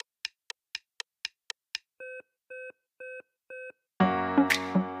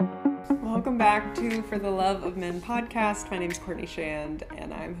Welcome back to For the Love of Men podcast. My name is Courtney Shand,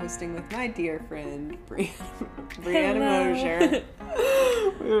 and I'm hosting with my dear friend, Brianna Mosier.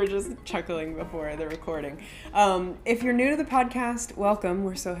 We were just chuckling before the recording. If you're new to the podcast, welcome.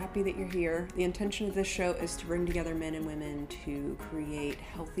 We're so happy that you're here. The intention of this show is to bring together men and women to create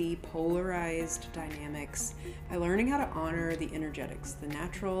healthy, polarized dynamics by learning how to honor the energetics, the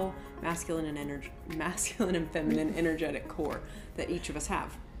natural masculine and feminine energetic core that each of us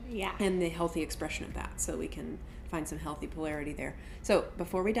have. Yeah. And the healthy expression of that, so we can find some healthy polarity there. So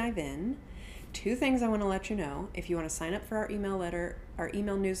before we dive in, two things I want to let you know. If you want to sign up for our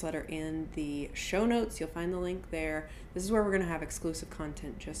email newsletter in the show notes, you'll find the link there. This is where we're going to have exclusive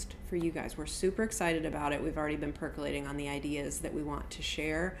content just for you guys. We're super excited about it. We've already been percolating on the ideas that we want to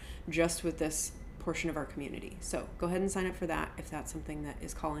share just with this portion of our community. So go ahead and sign up for that if that's something that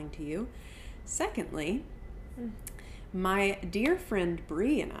is calling to you. Secondly, my dear friend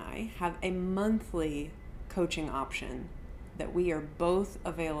Bree and I have a monthly coaching option that we are both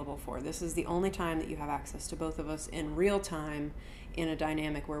available for. This is the only time that you have access to both of us in real time in a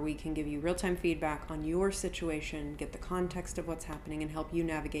dynamic where we can give you real-time feedback on your situation, get the context of what's happening, and help you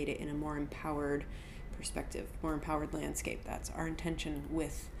navigate it in a more empowered perspective, more empowered landscape. That's our intention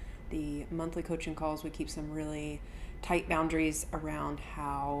with the monthly coaching calls. We keep some really tight boundaries around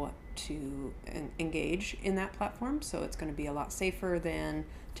how to engage in that platform, so it's going to be a lot safer than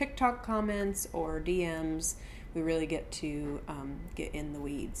TikTok comments or DMs. We really get to get in the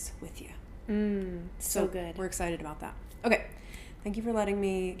weeds with you. So good. We're excited about that. Okay, thank you for letting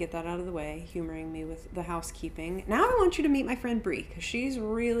me get that out of the way, humoring me with the housekeeping. Now I want you to meet my friend Bree, because she's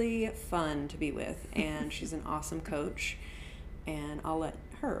really fun to be with, and she's an awesome coach, and I'll let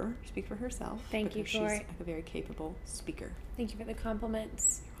her speak for herself. Thank you, she's a very capable speaker. Thank you for the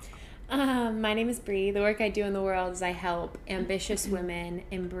compliments. My name is Bree. The work I do in the world is I help ambitious women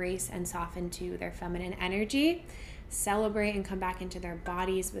embrace and soften to their feminine energy, celebrate and come back into their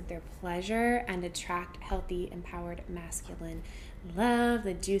bodies with their pleasure, and attract healthy, empowered, masculine love,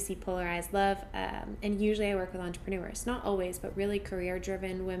 the juicy, polarized love. And usually I work with entrepreneurs. Not always, but really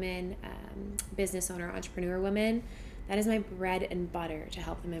career-driven women, business owner, entrepreneur women. That is my bread and butter, to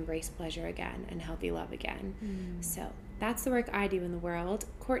help them embrace pleasure again and healthy love again. So that's the work I do in the world.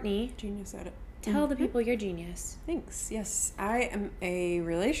 Courtney, Genius at it. Tell the people your genius. Thanks. Yes, I am a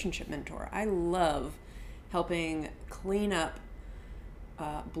relationship mentor. I love helping clean up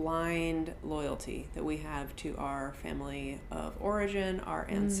blind loyalty that we have to our family of origin, our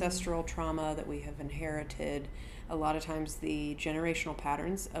ancestral trauma that we have inherited. A lot of times the generational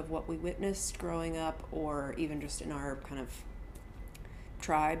patterns of what we witnessed growing up, or even just in our kind of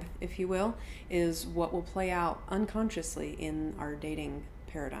tribe, if you will, is what will play out unconsciously in our dating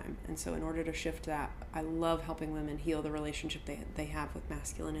paradigm. And so in order to shift that, I love helping women heal the relationship they have with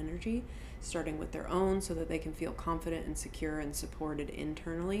masculine energy, starting with their own, so that they can feel confident and secure and supported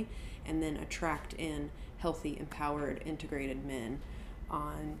internally, and then attract in healthy, empowered, integrated men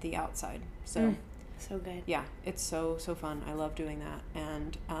on the outside. So so good. Yeah, it's so fun. I love doing that.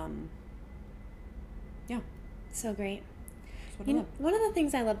 And So great. That's what One of the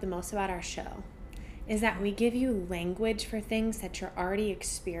things I love the most about our show is that we give you language for things that you're already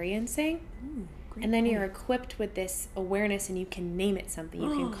experiencing. And then you're equipped with this awareness, and you can name it something. You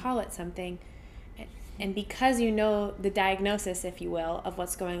can call it something. And because you know the diagnosis, if you will, of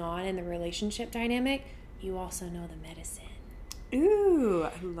what's going on in the relationship dynamic, you also know the medicine. Ooh,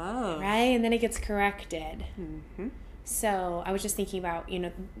 I love. Right? And then it gets corrected. Mm-hmm. So I was just thinking about,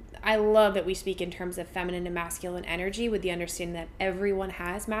 I love that we speak in terms of feminine and masculine energy, with the understanding that everyone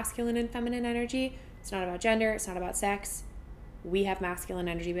has masculine and feminine energy. It's not about gender. It's not about sex. We have masculine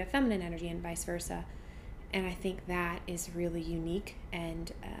energy, we have feminine energy, and vice versa. And I think that is really unique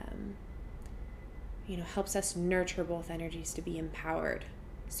and, helps us nurture both energies to be empowered.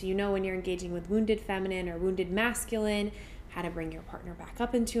 So when you're engaging with wounded feminine or wounded masculine, how to bring your partner back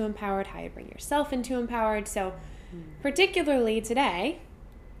up into empowered, how to bring yourself into empowered. So particularly today,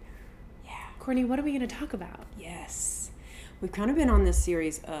 Courtney, what are we going to talk about? Yes. We've kind of been on this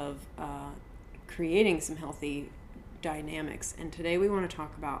series of creating some healthy dynamics, and today we want to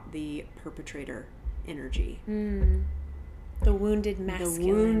talk about the perpetrator energy. The wounded masculine. The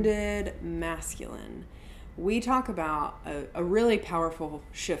wounded masculine. We talk about a really powerful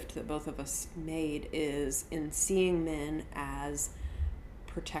shift that both of us made is in seeing men as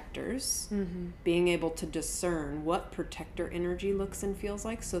protectors, being able to discern what protector energy looks and feels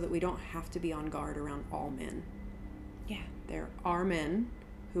like, so that we don't have to be on guard around all men. Yeah. There are men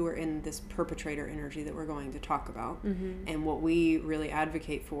who are in this perpetrator energy that we're going to talk about. And what we really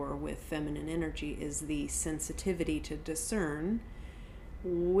advocate for with feminine energy is the sensitivity to discern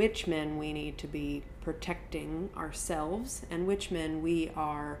which men we need to be protecting ourselves and which men we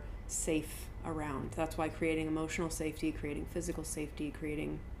are safe around. That's why creating emotional safety, creating physical safety,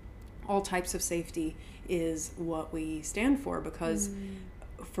 creating all types of safety is what we stand for, because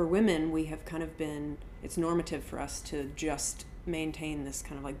for women, we have kind of been, it's normative for us to just maintain this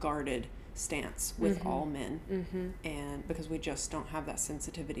kind of like guarded stance with all men, and because we just don't have that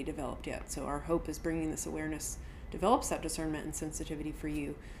sensitivity developed yet. So our hope is bringing this awareness develops that discernment and sensitivity for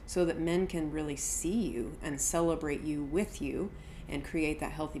you, so that men can really see you and celebrate you with you and create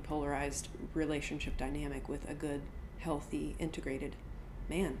that healthy polarized relationship dynamic with a good, healthy, integrated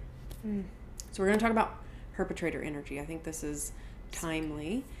man. So we're going to talk about perpetrator energy. I think this is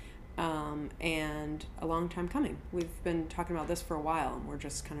timely and a long time coming. We've been talking about this for a while, and we're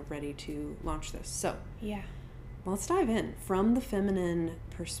just kind of ready to launch this. So Yeah. let's dive in. From the feminine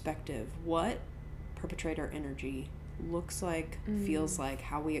perspective, what perpetrator energy looks like, feels like,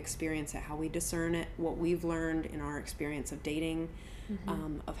 how we experience it, how we discern it, what we've learned in our experience of dating,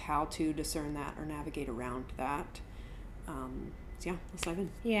 of how to discern that or navigate around that. So yeah, let's dive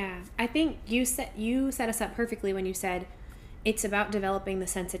in. Yeah, I think you set us up perfectly when you said it's about developing the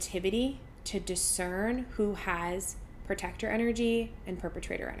sensitivity to discern who has protector energy and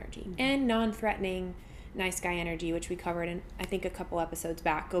perpetrator energy, and non-threatening nice guy energy, which we covered in I think a couple episodes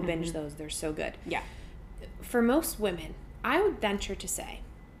back. Go binge those; they're so good. Yeah. For most women, I would venture to say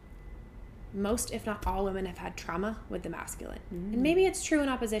most, if not all, women have had trauma with the masculine, and maybe it's true in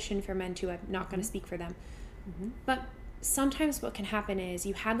opposition for men too. I'm not going to speak for them, but sometimes what can happen is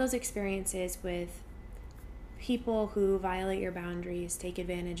you have those experiences with people who violate your boundaries, take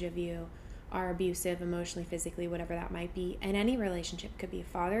advantage of you, are abusive emotionally, physically, whatever that might be. And any relationship could be a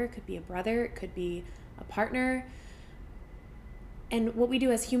father, it could be a brother, it could be a partner. And what we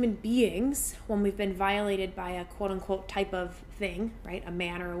do as human beings when we've been violated by a quote unquote type of thing, right, a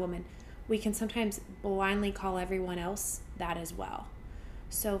man or a woman, we can sometimes blindly call everyone else that as well.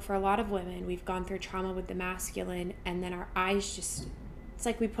 So for a lot of women, we've gone through trauma with the masculine, and then our eyes just, it's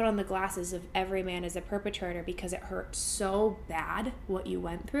like we put on the glasses of every man as a perpetrator because it hurt so bad what you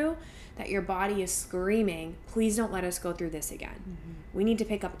went through that your body is screaming, please don't let us go through this again. We need to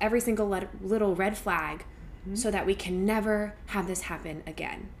pick up every single little red flag so that we can never have this happen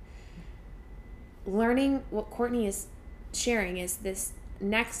again. Learning what Courtney is sharing is this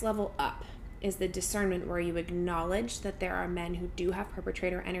next level up is the discernment, where you acknowledge that there are men who do have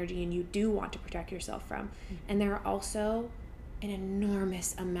perpetrator energy and you do want to protect yourself from. And there are also an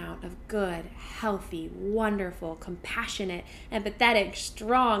enormous amount of good, healthy, wonderful, compassionate, empathetic,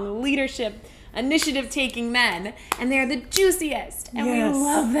 strong, leadership, initiative-taking men. And they're the juiciest. And we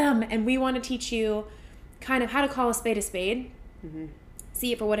love them. And we want to teach you kind of how to call a spade,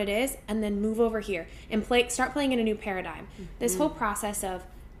 see it for what it is, and then move over here and start playing in a new paradigm. This whole process of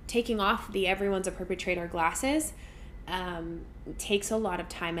taking off the everyone's a perpetrator glasses takes a lot of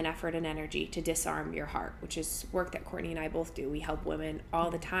time and effort and energy to disarm your heart, which is work that Courtney and I both do. We help women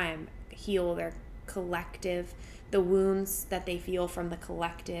all the time heal their collective, the wounds that they feel from the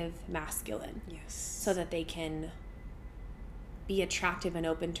collective masculine. Yes. So that they can be attractive and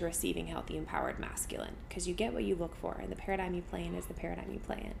open to receiving healthy, empowered masculine. Because you get what you look for, and the paradigm you play in is the paradigm you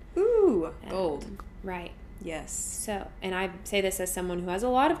play in. Ooh, gold. Right. Yes. So, and I say this as someone who has a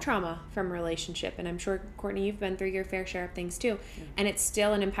lot of trauma from relationship, and I'm sure, Courtney, you've been through your fair share of things too. Yeah. And it's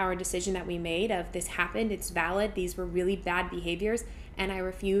still an empowered decision that we made of this happened, it's valid, these were really bad behaviors, and I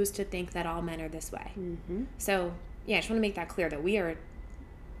refuse to think that all men are this way. So, yeah, I just want to make that clear that we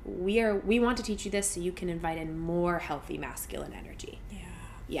want to teach you this so you can invite in more healthy masculine energy.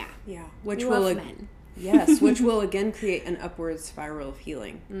 Yeah. Which will men. Yes, which will again create an upward spiral of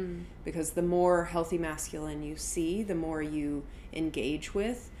healing. Because the more healthy masculine you see, the more you engage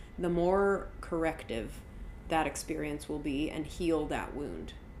with, the more corrective that experience will be and heal that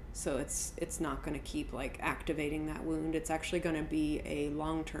wound. So it's not going to keep like activating that wound. It's actually going to be a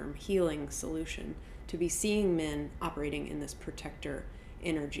long-term healing solution to be seeing men operating in this protector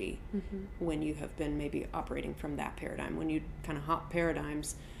energy when you have been maybe operating from that paradigm. When you kind of hop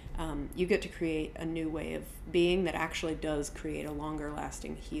paradigms, you get to create a new way of being that actually does create a longer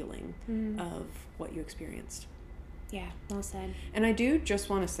lasting healing of what you experienced. Yeah, well said. And I do just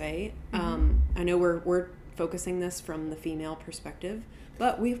want to say, I know we're focusing this from the female perspective,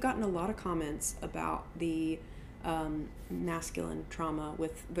 but we've gotten a lot of comments about the masculine trauma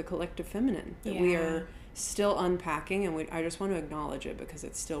with the collective feminine that we are still unpacking, and I just want to acknowledge it because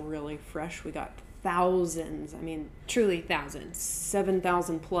it's still really fresh. We got thousands, truly thousands,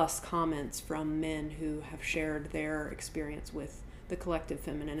 7,000 plus comments from men who have shared their experience with the collective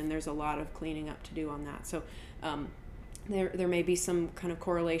feminine, and there's a lot of cleaning up to do on that. So There may be some kind of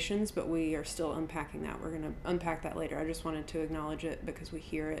correlations, but we are still unpacking that. We're going to unpack that later. I just wanted to acknowledge it because we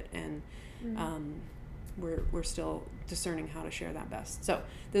hear it, and we're still discerning how to share that best. So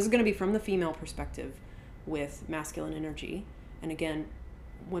this is going to be from the female perspective with masculine energy. And again,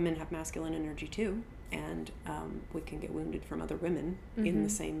 women have masculine energy too, and we can get wounded from other women in the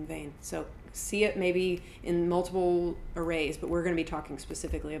same vein. So see it maybe in multiple arrays, but we're going to be talking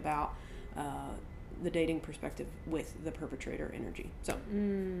specifically about the dating perspective with the perpetrator energy. So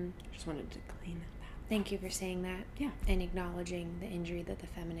just wanted to clean that. Thank you for saying that. Yeah. And acknowledging the injury that the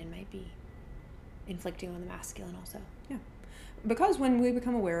feminine might be inflicting on the masculine also. Yeah. Because when we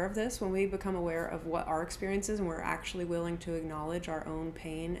become aware of this, when we become aware of what our experience is and we're actually willing to acknowledge our own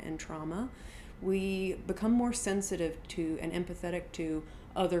pain and trauma, we become more sensitive to and empathetic to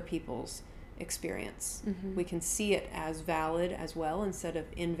other people's experience. We can see it as valid as well instead of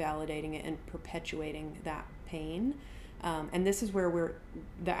invalidating it and perpetuating that pain. And this is where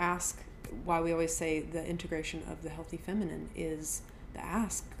why we always say the integration of the healthy feminine is the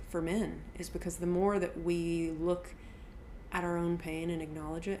ask for men, is because the more that we look at our own pain and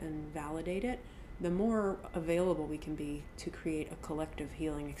acknowledge it and validate it, the more available we can be to create a collective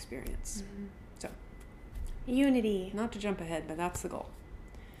healing experience. So, unity. Not to jump ahead, but that's the goal.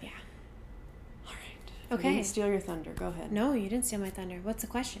 Yeah. All right. Okay. I didn't steal your thunder. Go ahead. No, you didn't steal my thunder. What's the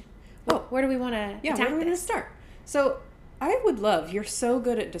question? Where do we want to Yeah, attack where are we going to this? start? So, I would love, you're so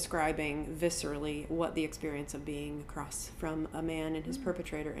good at describing viscerally what the experience of being across from a man and his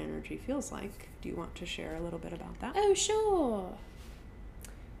perpetrator energy feels like. Do you want to share a little bit about that? Oh, sure.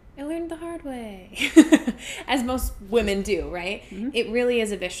 I learned the hard way. As most women do, right? It really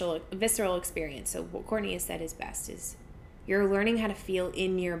is a visceral experience. So what Courtney has said is best is you're learning how to feel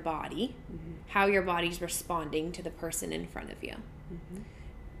in your body, how your body's responding to the person in front of you.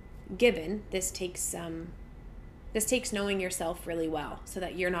 Given this takes knowing yourself really well so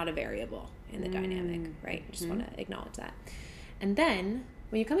that you're not a variable in the dynamic, right? I just want to acknowledge that. And then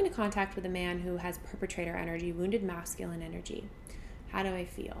when you come into contact with a man who has perpetrator energy, wounded masculine energy, how do I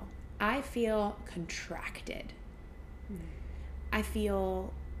feel? I feel contracted. I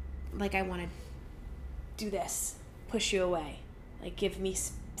feel like I want to do this, push you away, like give me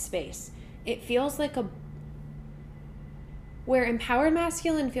space. It feels like where empowered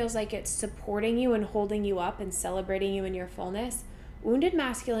masculine feels like it's supporting you and holding you up and celebrating you in your fullness, wounded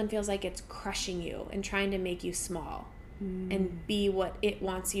masculine feels like it's crushing you and trying to make you small and be what it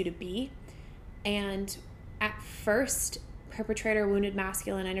wants you to be. And at first, perpetrator wounded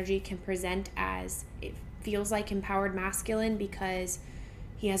masculine energy can present as it feels like empowered masculine because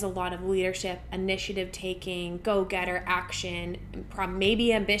he has a lot of leadership, initiative taking, go-getter, action,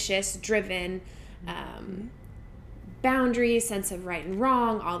 maybe ambitious, driven, boundaries, sense of right and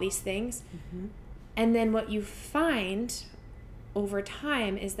wrong, all these things. And then what you find over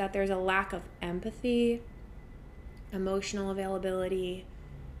time is that there's a lack of empathy, emotional availability,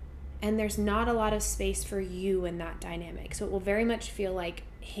 and there's not a lot of space for you in that dynamic. So it will very much feel like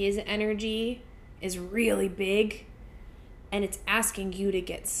his energy is really big and it's asking you to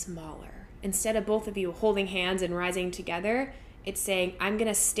get smaller. Instead of both of you holding hands and rising together, it's saying, I'm going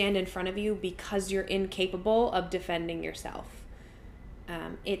to stand in front of you because you're incapable of defending yourself.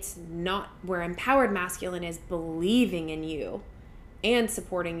 It's not where empowered masculine is believing in you and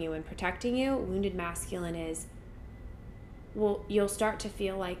supporting you and protecting you. Wounded masculine is, well, you'll start to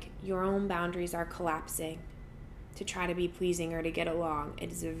feel like your own boundaries are collapsing to try to be pleasing or to get along.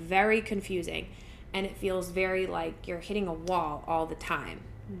 It is very confusing, and it feels very like you're hitting a wall all the time.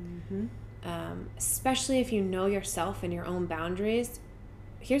 Especially if you know yourself and your own boundaries.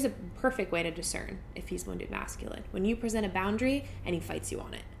 Here's a perfect way to discern if he's wounded masculine. When you present a boundary and he fights you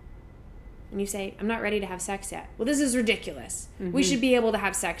on it. And you say, I'm not ready to have sex yet. Well, this is ridiculous. We should be able to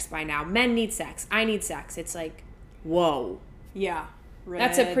have sex by now. Men need sex. I need sex. It's like, whoa. Yeah.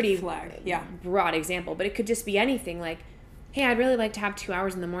 That's a pretty flag. broad example, but it could just be anything like, hey, I'd really like to have 2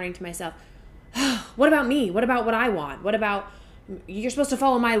 hours in the morning to myself. What about me? What about what I want? What about, you're supposed to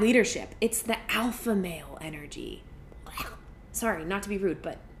follow my leadership? It's the alpha male energy. Sorry, not to be rude,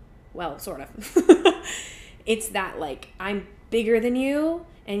 but, well, sort of. It's that, like, I'm bigger than you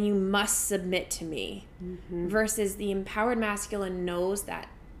and you must submit to me. Versus the empowered masculine knows that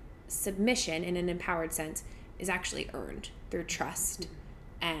submission in an empowered sense is actually earned through trust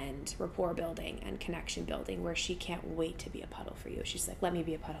and rapport building and connection building, where she can't wait to be a puddle for you. She's like, let me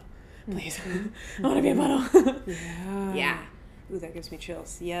be a puddle, please. I want to be a puddle. Yeah. Ooh, that gives me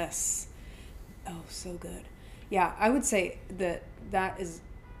chills. Yes. Oh, so good. Yeah, I would say that is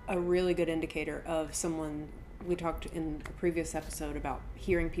a really good indicator of someone. We talked in a previous episode about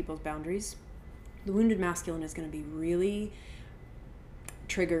hearing people's boundaries The wounded masculine is going to be really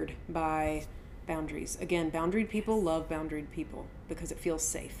triggered by boundaries. Again, boundaried people love boundaried people because it feels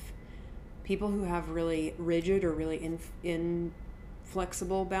safe. People who have really rigid or really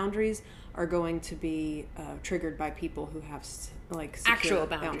inflexible boundaries are going to be triggered by people who have like actual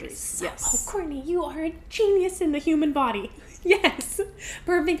boundaries. Yes. Oh, Courtney, you are a genius in the human body. Yes.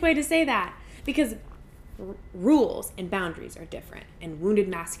 Perfect way to say that. Because rules and boundaries are different. And wounded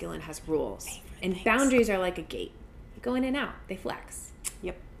masculine has rules. And boundaries are like a gate. You go in and out. They flex.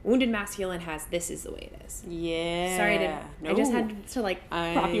 Yep. Wounded masculine has this is the way it is. Yeah. Sorry I just had to like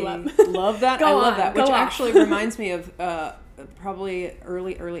prop you up. Love that. I love that. Which actually reminds me of probably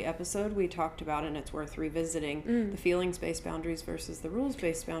early episode we talked about, and it's worth revisiting, the feelings-based boundaries versus the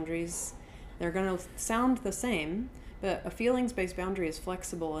rules-based boundaries. They're going to sound the same, but a feelings-based boundary is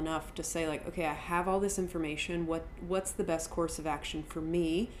flexible enough to say, like, okay, I have all this information. What's the best course of action for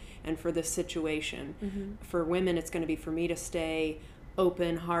me and for this situation? Mm-hmm. For women, it's going to be for me to stay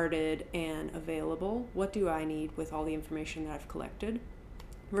open-hearted and available. What do I need with all the information that I've collected?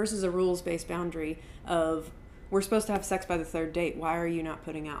 Versus a rules-based boundary of, we're supposed to have sex by the third date. Why are you not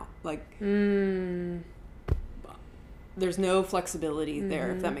putting out? Like, there's no flexibility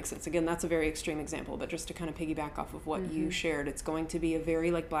there, if that makes sense. Again, that's a very extreme example, but just to kind of piggyback off of what you shared, it's going to be a very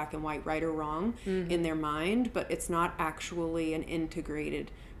like black and white, right or wrong in their mind, but it's not actually an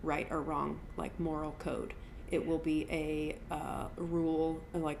integrated right or wrong, like moral code. It will be a rule,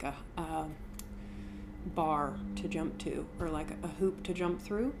 like a bar to jump to, or like a hoop to jump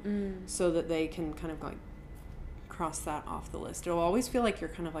through, so that they can kind of like cross that off the list. It'll always feel like you're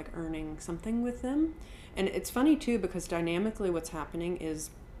kind of like earning something with them. And it's funny too, because dynamically what's happening is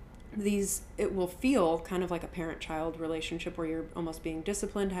it will feel kind of like a parent-child relationship where you're almost being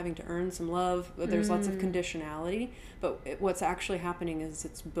disciplined, having to earn some love. There's lots of conditionality, but what's actually happening is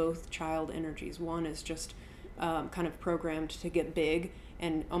it's both child energies. One is just kind of programmed to get big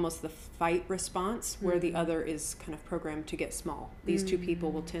and almost the fight response, where the other is kind of programmed to get small. These two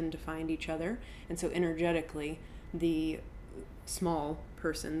people will tend to find each other, and so energetically the small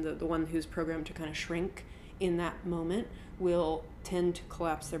person, the one who's programmed to kind of shrink in that moment, will tend to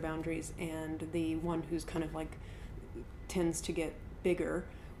collapse their boundaries, and the one who's kind of like tends to get bigger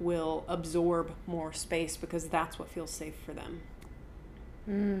will absorb more space because that's what feels safe for them.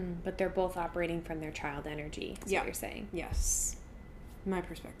 But they're both operating from their child energy, is what you're saying. Yes. My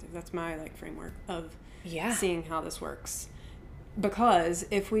perspective. That's my like framework of seeing how this works. Because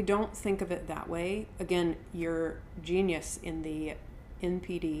if we don't think of it that way, again, you're genius in the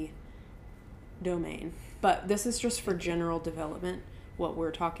NPD domain. But this is just for general development. What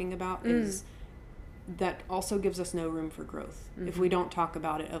we're talking about is that also gives us no room for growth. If we don't talk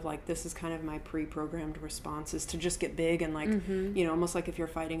about it of like, this is kind of my pre-programmed response, is to just get big and like, you know, almost like if you're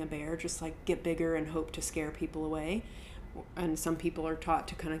fighting a bear, just like get bigger and hope to scare people away. And some people are taught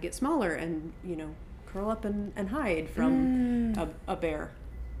to kind of get smaller and, you know, curl up and hide from a bear.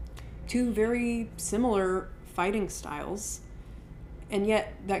 Two very similar fighting styles, and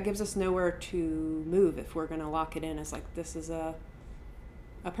yet that gives us nowhere to move if we're going to lock it in as like, this is a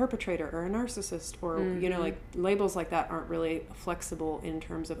perpetrator or a narcissist, or you know, like labels like that aren't really flexible in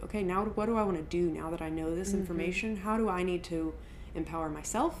terms of, okay, now what do I want to do now that I know this information? How do I need to empower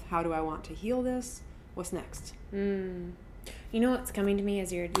myself? How do I want to heal this? What's next? You know what's coming to me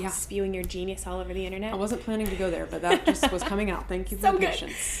as you're spewing your genius all over the internet? I wasn't planning to go there, but that just was coming out. Thank you for your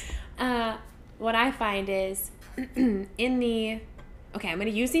patience. What I find is I'm going to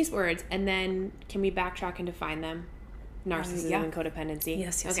use these words, and then can we backtrack and define them? Narcissism and codependency.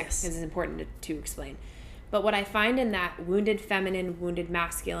 Yes. This is important to explain. But what I find in that wounded feminine, wounded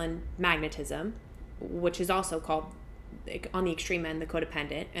masculine magnetism, which is also called, on the extreme end, the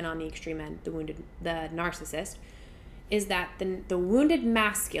codependent, and on the extreme end, the narcissist, is that the wounded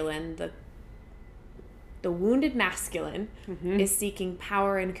masculine, the wounded masculine is seeking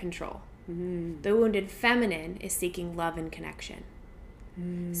power and control. The wounded feminine is seeking love and connection.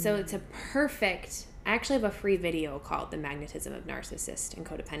 So it's a perfect... I actually have a free video called The Magnetism of Narcissist and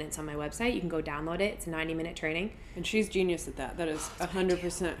Codependence on my website. You can go download it. It's a 90-minute training. And she's genius at that. That is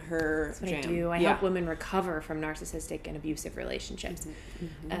 100% her That's what jam. I do. I help women recover from narcissistic and abusive relationships.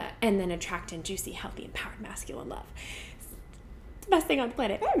 And then attract and juicy, healthy, empowered masculine love. It's the best thing on the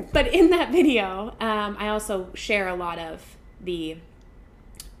planet. But in that video, I also share a lot of the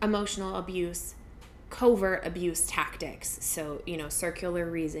emotional abuse, covert abuse tactics. So, you know, circular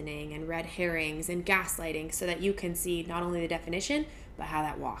reasoning and red herrings and gaslighting, so that you can see not only the definition, but how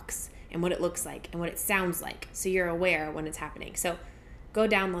that walks and what it looks like and what it sounds like. So you're aware when it's happening. So go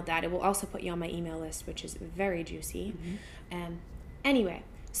download that. It will also put you on my email list, which is very juicy. Anyway,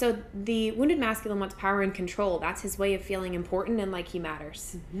 So the wounded masculine wants power and control. That's his way of feeling important and like he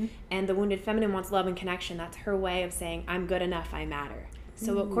matters. Mm-hmm. And the wounded feminine wants love and connection. That's her way of saying, I'm good enough, I matter.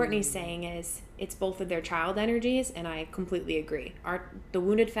 So what Courtney's saying is it's both of their child energies, and I completely agree. The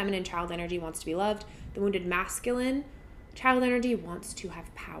wounded feminine child energy wants to be loved. The wounded masculine child energy wants to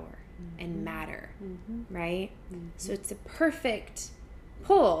have power and matter, right? So it's a perfect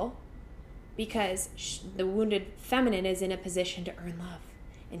pull because the wounded feminine is in a position to earn love.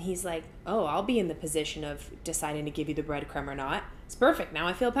 And he's like, oh, I'll be in the position of deciding to give you the breadcrumb or not. It's perfect. Now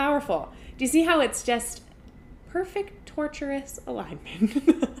I feel powerful. Do you see how it's just perfect, torturous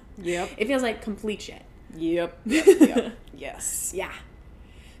alignment? Yep. It feels like complete shit. Yep. Yes. Yeah.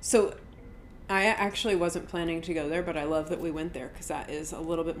 So I actually wasn't planning to go there, but I love that we went there because that is a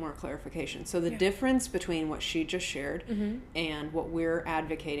little bit more clarification. So the difference between what she just shared and what we're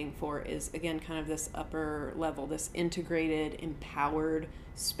advocating for is, again, kind of this upper level, this integrated, empowered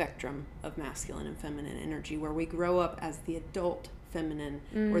spectrum of masculine and feminine energy where we grow up as the adult feminine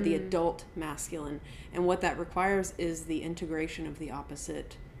or the adult masculine. And what that requires is the integration of the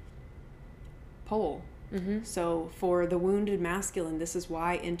opposite pole. So for the wounded masculine, this is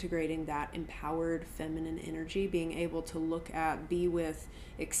why integrating that empowered feminine energy, being able to look at, be with,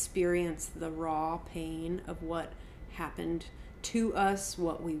 experience the raw pain of what happened to us,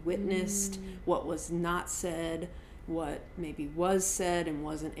 what we witnessed, what was not said, what maybe was said and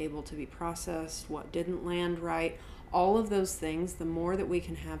wasn't able to be processed, what didn't land right, all of those things, the more that we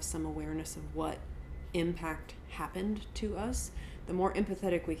can have some awareness of what impact happened to us, the more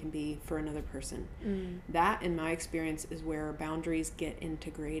empathetic we can be for another person. That, in my experience, is where boundaries get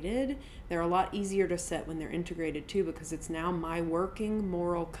integrated. They're a lot easier to set when they're integrated too, because it's now my working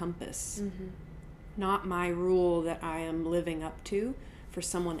moral compass, not my rule that I am living up to for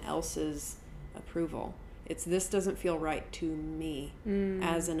someone else's approval. It's this doesn't feel right to me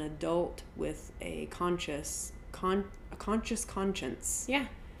as an adult with a conscious conscience. Yeah.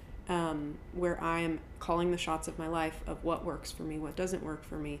 Where I am calling the shots of my life of what works for me, what doesn't work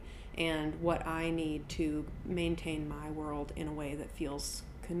for me, and what I need to maintain my world in a way that feels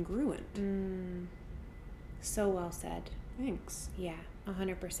congruent. So well said. Thanks. Yeah,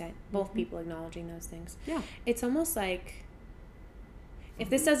 100%. Both people acknowledging those things. Yeah. It's almost like if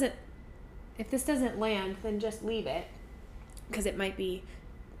this doesn't land, then just leave it, because it might be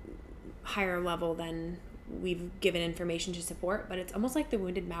higher level than we've given information to support, but it's almost like the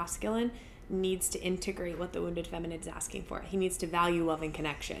wounded masculine needs to integrate what the wounded feminine is asking for. He needs to value love and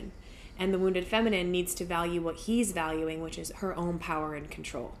connection. And the wounded feminine needs to value what he's valuing, which is her own power and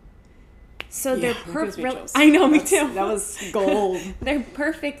control. So they're perfect. I know, me too. That was gold. They're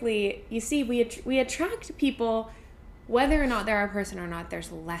perfectly, you see, we attract people whether or not they're our person or not.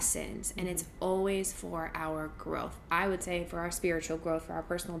 There's lessons, and it's always for our growth. I would say for our spiritual growth, for our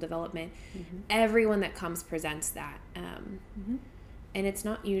personal development, everyone that comes presents that. And it's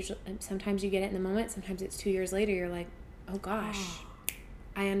not usually, sometimes you get it in the moment, sometimes it's 2 years later, you're like, oh gosh,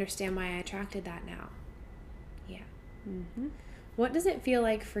 I understand why I attracted that now. Yeah. What does it feel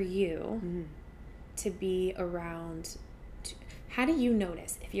like for you to be around, how do you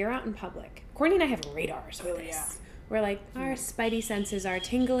notice if you're out in public? Courtney and I have radars with this. Yeah. We're like, our spidey senses are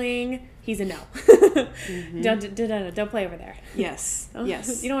tingling. He's a no. Don't play over there. Yes.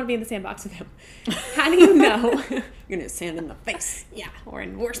 Yes. You don't want to be in the sandbox with him. How do you know? You're going to sand in the face. Yeah, or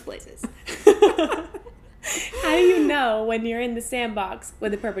in worse places. How do you know when you're in the sandbox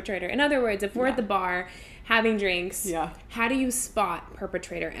with a perpetrator? In other words, if we're at the bar having drinks, how do you spot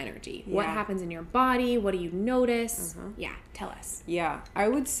perpetrator energy? What happens in your body? What do you notice? Yeah, tell us. Yeah, I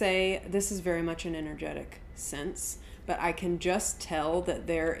would say this is very much an energetic sense, but I can just tell that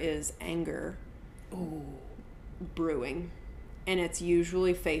there is anger brewing, and it's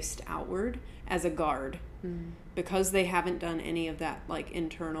usually faced outward as a guard because they haven't done any of that like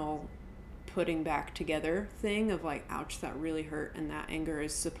internal putting back together thing of like, ouch, that really hurt, and that anger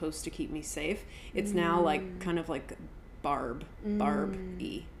is supposed to keep me safe. It's now like kind of like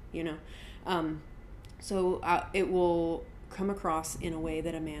barb-y, you know. So it will come across in a way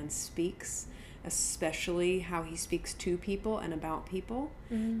that a man speaks, especially how he speaks to people and about people.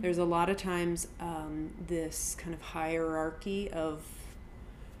 There's a lot of times this kind of hierarchy of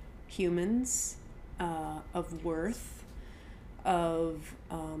humans, of worth, of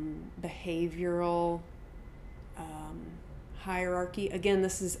behavioral hierarchy. Again,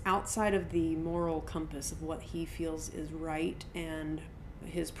 this is outside of the moral compass of what he feels is right and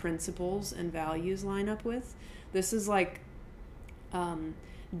his principles and values line up with. This is like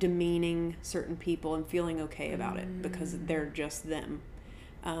demeaning certain people and feeling okay about it because they're just them.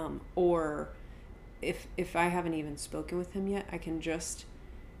 Or if I haven't even spoken with him yet, I can just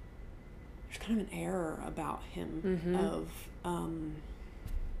there's kind of an air about him of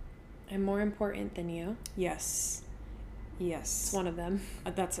I'm more important than you. Yes. It's one of them.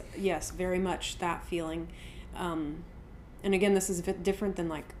 That's, yes, very much that feeling. And again, this is a bit different than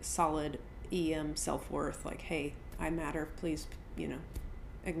like solid EM self-worth, like, hey, I matter, please,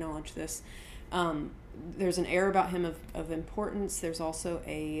 acknowledge this. There's an air about him of importance. There's also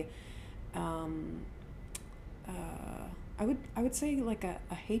a I would say like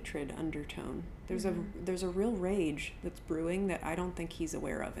a hatred undertone. There's a real rage that's brewing that I don't think he's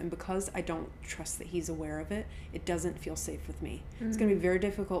aware of, and because I don't trust that he's aware of it, it doesn't feel safe with me. It's going to be very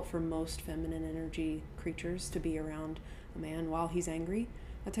difficult for most feminine energy creatures to be around a man while he's angry.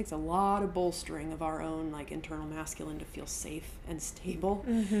 That takes a lot of bolstering of our own like internal masculine to feel safe and stable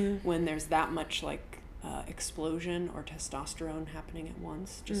when there's that much like explosion or testosterone happening at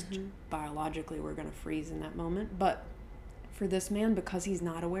once. Just biologically, we're going to freeze in that moment. But for this man, because he's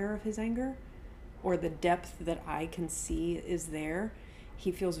not aware of his anger or the depth that I can see is there,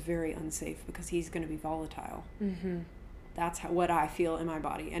 he feels very unsafe because he's going to be volatile. That's what I feel in my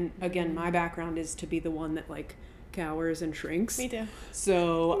body. And again, my background is to be the one that like cowers and shrinks. Me too.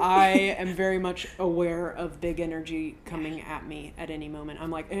 So I am very much aware of big energy coming at me at any moment.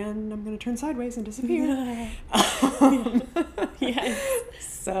 I'm like, and I'm going to turn sideways and disappear. Yes.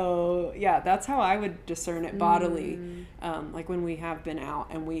 So yeah, that's how I would discern it bodily. Like when we have been out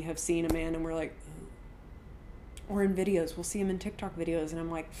and we have seen a man and we're like, or in videos, we'll see him in TikTok videos and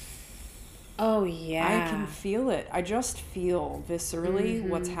I'm like, oh yeah, I can feel it. I just feel viscerally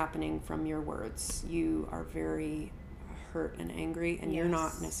what's happening from your words. You are very hurt and angry, and you're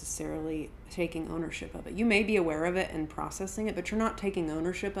not necessarily taking ownership of it. You may be aware of it and processing it, but you're not taking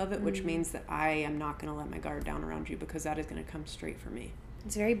ownership of it, which means that I am not going to let my guard down around you because that is going to come straight for me.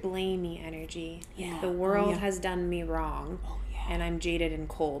 It's very blamey energy. Yeah. The world has done me wrong. Oh, yeah. And I'm jaded and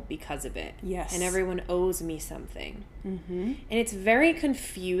cold because of it. Yes. And everyone owes me something. And it's very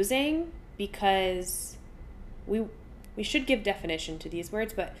confusing because we should give definition to these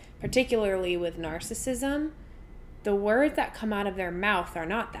words, but particularly with narcissism, the words that come out of their mouth are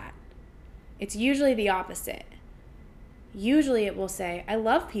not that. It's usually the opposite. Usually it will say, I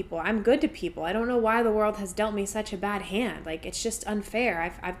love people. I'm good to people. I don't know why the world has dealt me such a bad hand. Like, it's just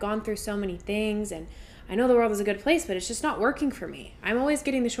unfair. I've gone through so many things, and I know the world is a good place, but it's just not working for me. I'm always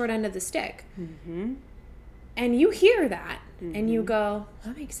getting the short end of the stick. And you hear that, and you go,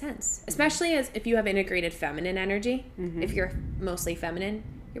 that makes sense. Especially as if you have integrated feminine energy. If you're mostly feminine,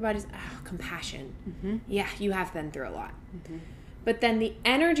 your body's, compassion. Yeah, you have been through a lot. But then the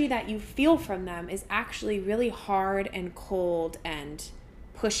energy that you feel from them is actually really hard and cold and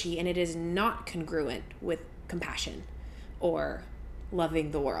pushy, and it is not congruent with compassion or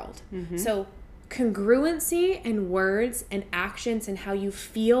loving the world. So congruency in words and actions and how you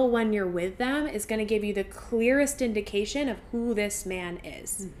feel when you're with them is going to give you the clearest indication of who this man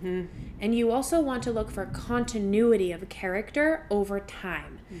is. And you also want to look for continuity of character over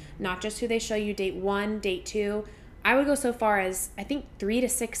time, not just who they show you date 1, date 2. I would go so far as, I think 3 to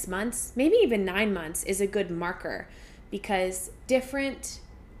 6 months, maybe even 9 months is a good marker, because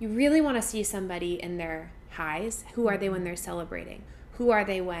you really want to see somebody in their highs. Who are they when they're celebrating? Who are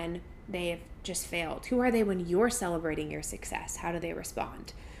they when they've just failed? Who are they when you're celebrating your success? How do they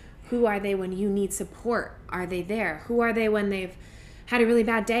respond? Who are they when you need support? Are they there? Who are they when they've had a really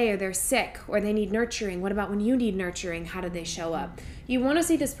bad day or they're sick or they need nurturing? What about when you need nurturing? How do they show up? You want to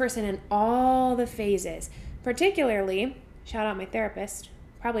see this person in all the phases. Particularly, shout out my therapist,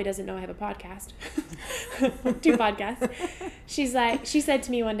 probably doesn't know I have a podcast, 2 podcasts. She said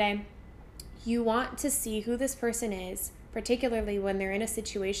to me one day, you want to see who this person is, particularly when they're in a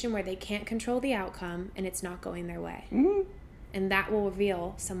situation where they can't control the outcome and it's not going their way. And that will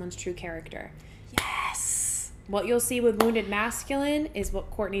reveal someone's true character. Yes. What you'll see with wounded masculine is what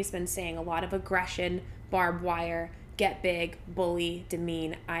Courtney's been saying, a lot of aggression, barbed wire, get big, bully,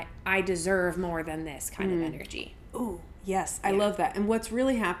 demean, I deserve more than this kind of energy. Ooh, yes, I love that. And what's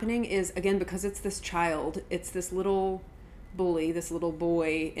really happening is, again, because it's this child, it's this little bully, this little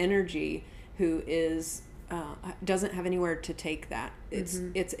boy energy who is doesn't have anywhere to take that.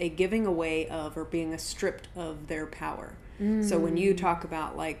 It's a giving away of, or being stripped of their power. So when you talk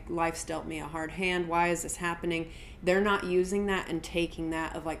about like, life's dealt me a hard hand, why is this happening? They're not using that and taking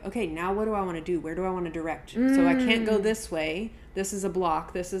that of like, okay, now what do I want to do? Where do I want to direct? So I can't go this way. This is a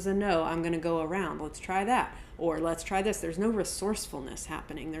block. This is a no. I'm going to go around. Let's try that. Or let's try this. There's no resourcefulness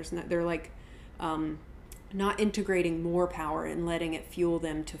happening. They're like not integrating more power and letting it fuel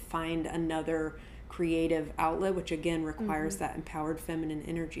them to find another creative outlet, which again requires that empowered feminine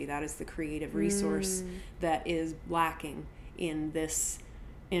energy. That is the creative resource that is lacking in this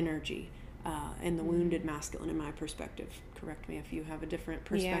energy. and the wounded masculine in my perspective. Correct me if you have a different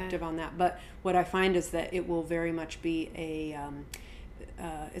perspective on that. But what I find is that it will very much be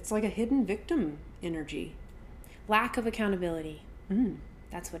it's like a hidden victim energy. Lack of accountability.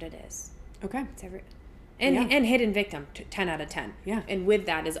 That's what it is. Okay. It's and hidden victim, 10 out of 10. Yeah. And with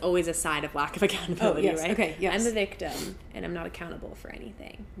that is always a side of lack of accountability, yes. right? Okay, yes. I'm the victim, and I'm not accountable for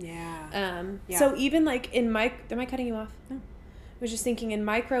anything. Yeah. So even like in am I cutting you off? No. I was just thinking in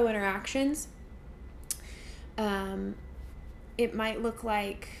micro interactions, it might look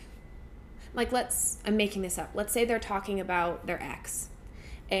like I'm making this up. Let's say they're talking about their ex.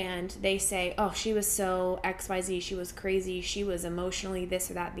 And they say, oh, she was so XYZ, she was crazy, she was emotionally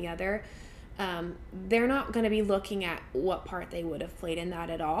this or that, the other. They're not going to be looking at what part they would have played in that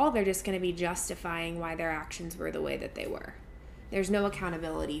at all. They're just going to be justifying why their actions were the way that they were. There's no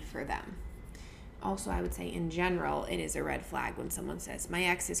accountability for them. Also, I would say in general, it is a red flag when someone says, my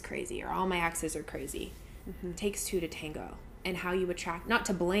ex is crazy, or all my exes are crazy. It takes two to tango. And how you attract, not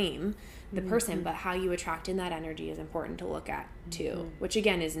to blame the person, but how you attract in that energy is important to look at too, which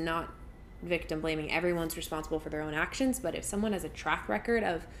again is not victim blaming. Everyone's responsible for their own actions, but if someone has a track record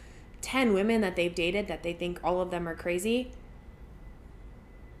of 10 women that they've dated that they think all of them are crazy,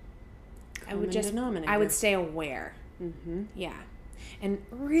 I would stay aware. Yeah. And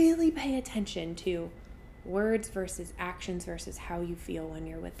really pay attention to words versus actions versus how you feel when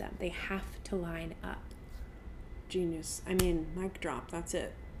you're with them. They have to line up. Genius. I mean, mic drop. That's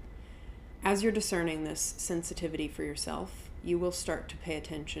it. As you're discerning this sensitivity for yourself, you will start to pay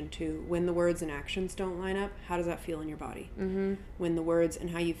attention to when the words and actions don't line up, how does that feel in your body? When the words and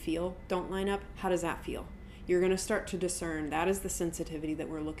how you feel don't line up, how does that feel? You're going to start to discern. That is the sensitivity that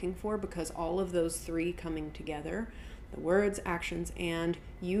we're looking for, because all of those three coming together, the words, actions, and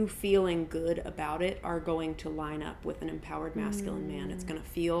you feeling good about it, are going to line up with an empowered masculine man. It's going to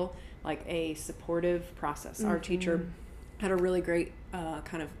feel like a supportive process. Our teacher had a really great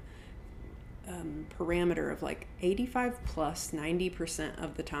kind of parameter of like 85 plus 90%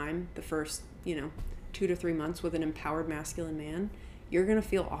 of the time, the first 2 to 3 months with an empowered masculine man, you're going to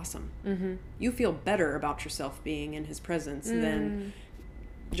feel awesome. You feel better about yourself being in his presence than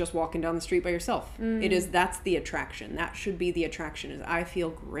just walking down the street by yourself. That's the attraction. That should be the attraction, is I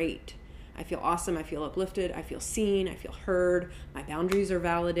feel great. I feel awesome. I feel uplifted. I feel seen. I feel heard. My boundaries are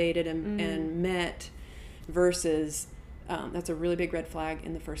validated and met, versus that's a really big red flag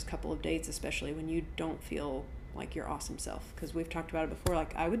in the first couple of dates, especially when you don't feel like your awesome self. Because we've talked about it before.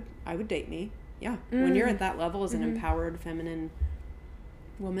 Like I would date me. Yeah. When you're at that level as an empowered feminine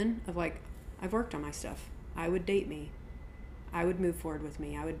woman of like, I've worked on my stuff. I would date me. I would move forward with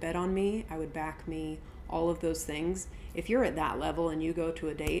me. I would bet on me. I would back me. All of those things. If you're at that level and you go to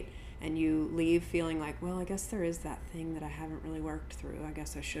a date and you leave feeling like, well, I guess there is that thing that I haven't really worked through. I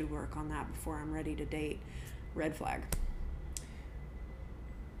guess I should work on that before I'm ready to date. Red flag.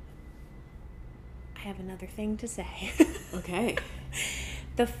 I have another thing to say. Okay.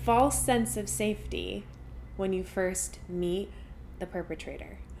 The false sense of safety when you first meet the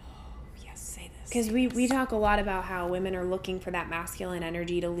perpetrator. Oh, yes, say this. Because we talk a lot about how women are looking for that masculine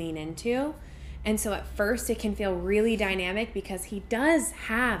energy to lean into. And so at first it can feel really dynamic because he does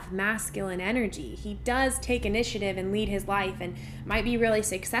have masculine energy. He does take initiative and lead his life and might be really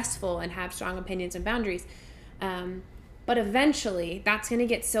successful and have strong opinions and boundaries. But eventually that's going to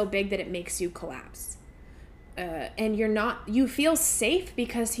get so big that it makes you collapse. And you feel safe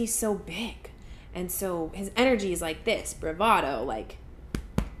because he's so big. And so his energy is like this, bravado, like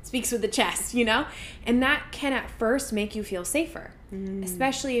speaks with the chest, And that can at first make you feel safer.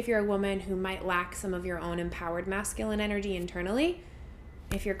 Especially if you're a woman who might lack some of your own empowered masculine energy internally.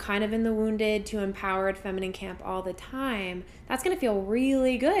 If you're kind of in the wounded to empowered feminine camp all the time, that's going to feel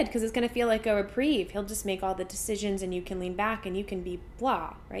really good because it's going to feel like a reprieve. He'll just make all the decisions and you can lean back and you can be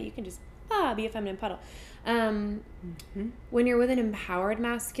blah, right? You can just be a feminine puddle. When you're with an empowered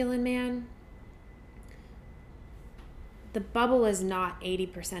masculine man, the bubble is not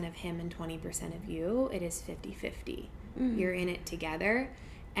 80% of him and 20% of you. It is 50-50. You're in it together.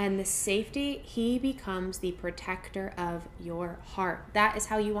 And the safety, he becomes the protector of your heart. That is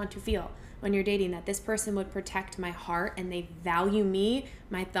how you want to feel when you're dating, that this person would protect my heart and they value me,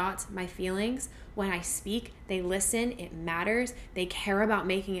 my thoughts, my feelings. When I speak, they listen, it matters, they care about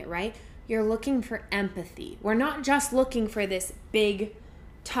making it right. You're looking for empathy. We're not just looking for this big,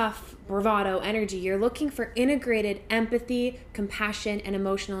 tough, bravado energy. You're looking for integrated empathy, compassion, and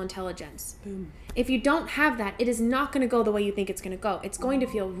emotional intelligence. Boom. If you don't have that, it is not going to go the way you think it's going to go. It's going to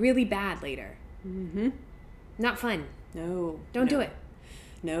feel really bad later. Not fun. No. Don't do it.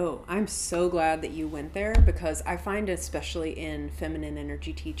 No. I'm so glad that you went there, because I find, especially in feminine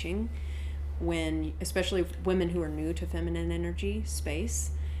energy teaching, when, especially women who are new to feminine energy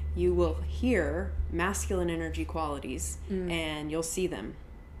space, you will hear masculine energy qualities and you'll see them.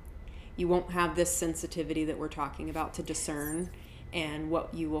 You won't have this sensitivity that we're talking about to discern. And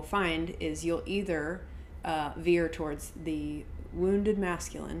what you will find is you'll either veer towards the wounded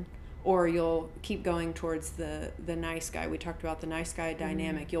masculine, or you'll keep going towards the nice guy. We talked about the nice guy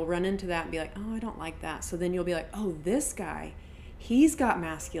dynamic. You'll run into that and be like, oh, I don't like that. So then you'll be like, oh, this guy, he's got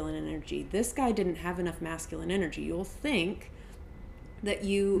masculine energy. This guy didn't have enough masculine energy. You'll think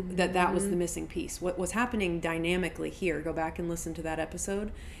that that was the missing piece. What was happening dynamically here, go back and listen to that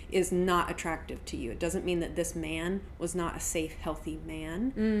episode, is not attractive to you. It doesn't mean that this man was not a safe, healthy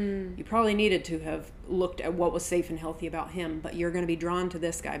man. You probably needed to have looked at what was safe and healthy about him, but you're going to be drawn to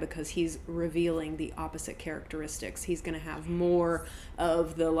this guy because he's revealing the opposite characteristics. He's going to have more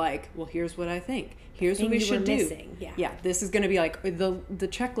of the like, well, here's what I think. Here's what we should do. Missing. Yeah, this is going to be like the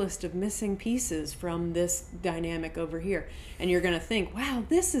checklist of missing pieces from this dynamic over here. And you're going to think, wow,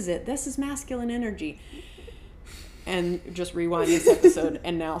 this is it. This is masculine energy. And just rewind this episode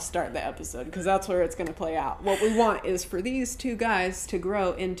and now start the episode, because that's where it's going to play out. What we want is for these two guys to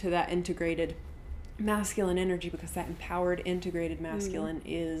grow into that integrated masculine energy, because that empowered integrated masculine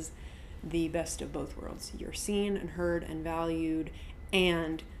is the best of both worlds. You're seen and heard and valued,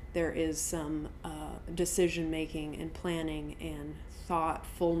 and there is some decision making and planning and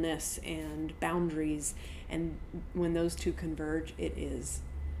thoughtfulness and boundaries, and when those two converge, it is,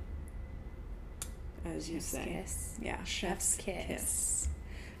 as you say, kiss. Yeah, Chef's kiss.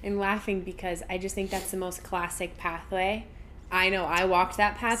 I'm laughing because I just think that's the most classic pathway. I know I walked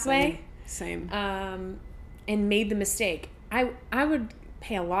that pathway. Same. And made the mistake. I would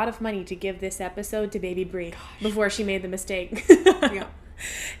pay a lot of money to give this episode to baby Brie before she made the mistake. Yeah.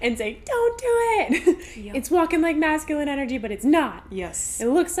 And say, don't do it. Yep. It's walking like masculine energy, but it's not. Yes. It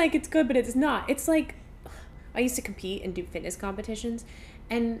looks like it's good, but it's not. It's like, I used to compete and do fitness competitions,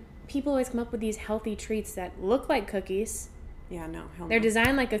 and people always come up with these healthy treats that look like cookies. Yeah, no. They're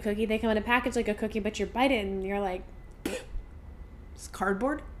designed like a cookie. They come in a package like a cookie, but you bite it and you're like, it's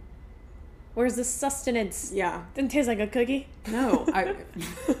cardboard? Where's the sustenance? Yeah. Doesn't taste like a cookie. No. I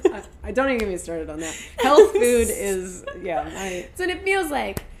don't even get me started on that. Health food is, That's what it feels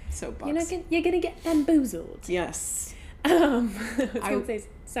like. Soapbox. You're going to get bamboozled. Yes. I was going to say,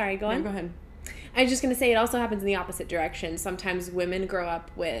 sorry, go on. No, go ahead. I was just going to say it also happens in the opposite direction. Sometimes women grow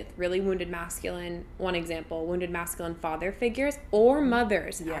up with really wounded masculine, one example, wounded masculine father figures or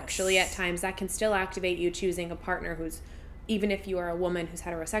mothers, actually, at times. That can still activate you choosing a partner who's, even if you are a woman who's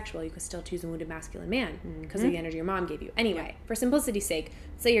heterosexual, you could still choose a wounded masculine man because of the energy your mom gave you. Anyway, for simplicity's sake,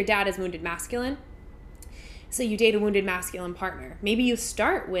 say your dad is wounded masculine. So you date a wounded masculine partner. Maybe you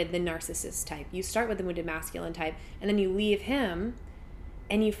start with the narcissist type. You start with the wounded masculine type, and then you leave him,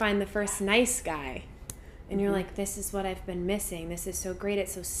 and you find the first nice guy. And you're like, this is what I've been missing. This is so great.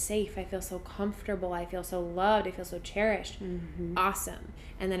 It's so safe. I feel so comfortable. I feel so loved. I feel so cherished. Awesome.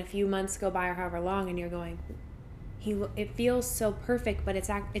 And then a few months go by or however long, and you're going, it feels so perfect, but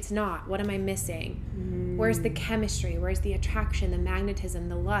it's not. What am I missing? Where's the chemistry? Where's the attraction, the magnetism,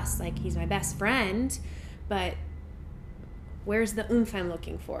 the lust? Like, he's my best friend, but where's the oomph I'm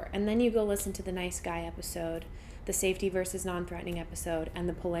looking for? And then you go listen to the nice guy episode, the safety versus non-threatening episode, and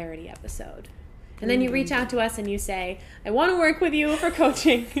the polarity episode. And then you reach out to us and you say, I want to work with you for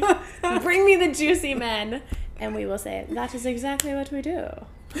coaching. Bring me the juicy men. And we will say, that is exactly what we do.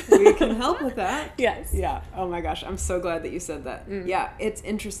 We can help with that. Yes. Yeah. Oh my gosh. I'm so glad that you said that. Yeah. It's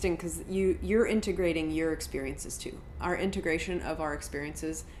interesting because you're integrating your experiences too. Our integration of our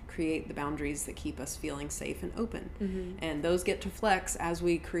experiences create the boundaries that keep us feeling safe and open. And those get to flex as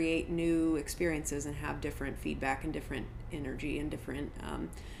we create new experiences and have different feedback and different energy and different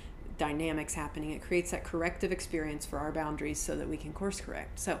dynamics happening. It creates that corrective experience for our boundaries so that we can course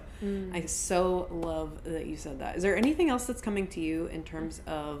correct. So I so love that you said that. Is there anything else that's coming to you in terms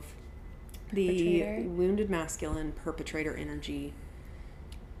of the wounded masculine perpetrator energy?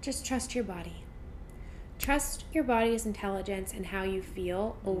 Just trust your body. Trust your body's intelligence and how you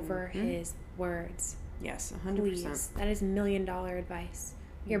feel over his words. Yes, 100%. Please. That is $1 million advice.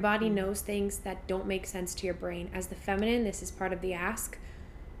 Your body knows things that don't make sense to your brain. As the feminine, this is part of the ask.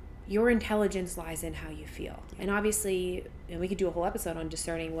 Your intelligence lies in how you feel. And obviously, we could do a whole episode on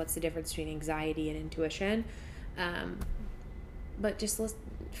discerning what's the difference between anxiety and intuition. But just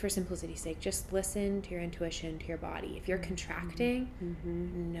for simplicity's sake, just listen to your intuition, to your body. If you're contracting,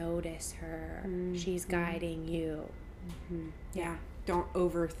 notice her. She's guiding you. Yeah. Don't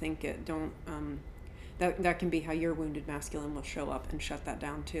overthink it. Don't that can be how your wounded masculine will show up and shut that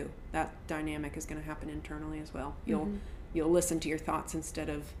down too. That dynamic is going to happen internally as well. You'll listen to your thoughts instead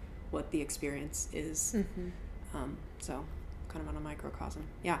of what the experience is. Mm-hmm. So kind of on a microcosm.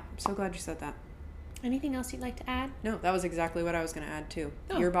 Yeah, I'm so glad you said that. Anything else you'd like to add? No, that was exactly what I was going to add too.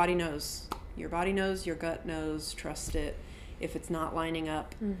 Oh. Your body knows. Your body knows, your gut knows, trust it. If it's not lining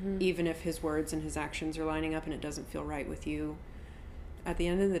up, even if his words and his actions are lining up and it doesn't feel right with you, at the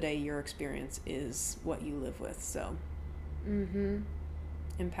end of the day, your experience is what you live with. So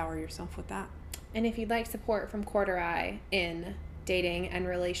empower yourself with that. And if you'd like support from Quarter Eye in dating and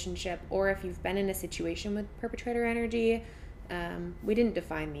relationship, or if you've been in a situation with perpetrator energy, we didn't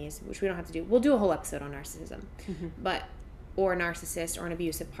define these, which we don't have to do. We'll do a whole episode on narcissism, or a narcissist or an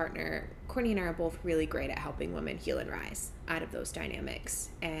abusive partner. Courtney and I are both really great at helping women heal and rise out of those dynamics.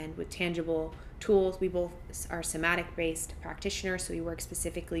 And with tangible tools, we both are somatic-based practitioners, so we work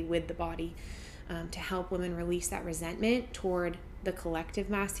specifically with the body to help women release that resentment toward the collective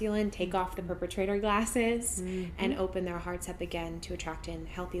masculine, take off the perpetrator glasses, and open their hearts up again to attract in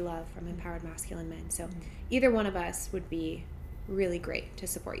healthy love from empowered masculine men. So either one of us would be really great to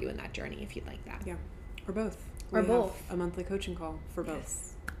support you in that journey if you'd like that. Yeah, or both. Or We both. have a monthly coaching call for both.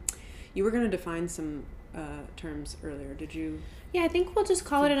 Yes. You were going to define some terms earlier. Did you? Yeah, I think we'll just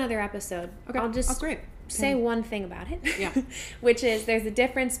call it another episode. Okay. I'll just great. say one thing about it. Yeah. Which is there's a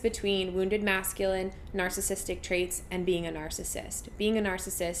difference between wounded masculine, narcissistic traits, and being a narcissist. Being a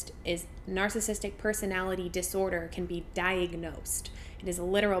narcissist is narcissistic personality disorder can be diagnosed. It is a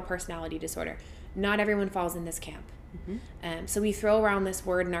literal personality disorder. Not everyone falls in this camp. So we throw around this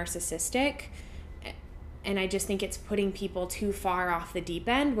word narcissistic, and I just think it's putting people too far off the deep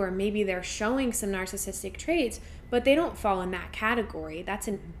end where maybe they're showing some narcissistic traits, but they don't fall in that category. That's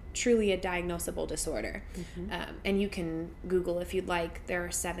truly a diagnosable disorder. And you can Google if you'd like. There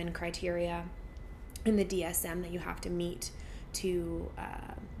are 7 criteria in the DSM that you have to meet to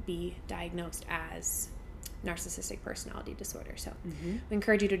be diagnosed as narcissistic personality disorder. So we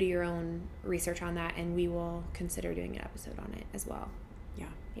encourage you to do your own research on that, and we will consider doing an episode on it as well.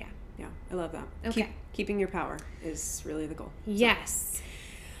 Yeah, I love that. Okay. Keeping your power is really the goal. Yes.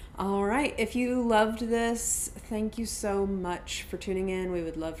 All right. If you loved this, thank you so much for tuning in. We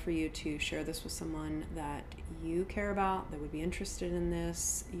would love for you to share this with someone that you care about, that would be interested in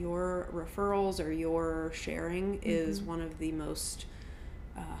this. Your referrals or your sharing is one of the most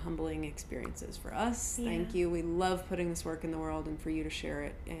humbling experiences for us. Yeah. Thank you. We love putting this work in the world, and for you to share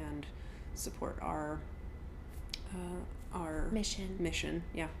it and support our mission.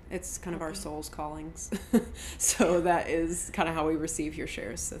 Yeah, it's kind of our soul's callings. So that is kind of how we receive your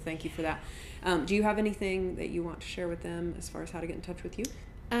shares. So thank you for that. Do you have anything that you want to share with them as far as how to get in touch with you?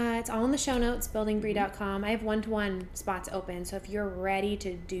 It's all in the show notes, buildingbree.com. I have one-to-one spots open. So if you're ready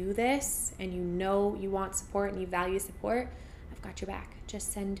to do this and you know you want support and you value support, I've got your back.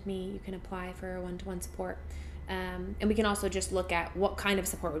 Just send me. You can apply for a one-to-one support. And we can also just look at what kind of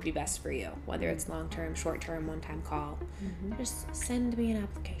support would be best for you, whether it's long-term, short-term, one-time call. Just send me an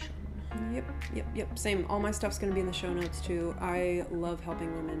application. Yep. Same. All my stuff's going to be in the show notes too. I love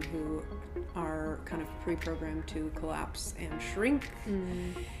helping women who are kind of pre-programmed to collapse and shrink.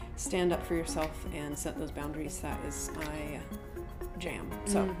 Stand up for yourself and set those boundaries. That is my jam.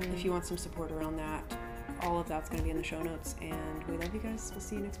 So if you want some support around that, all of that's going to be in the show notes. And we love you guys. We'll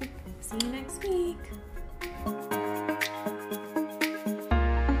see you next week. See you next week.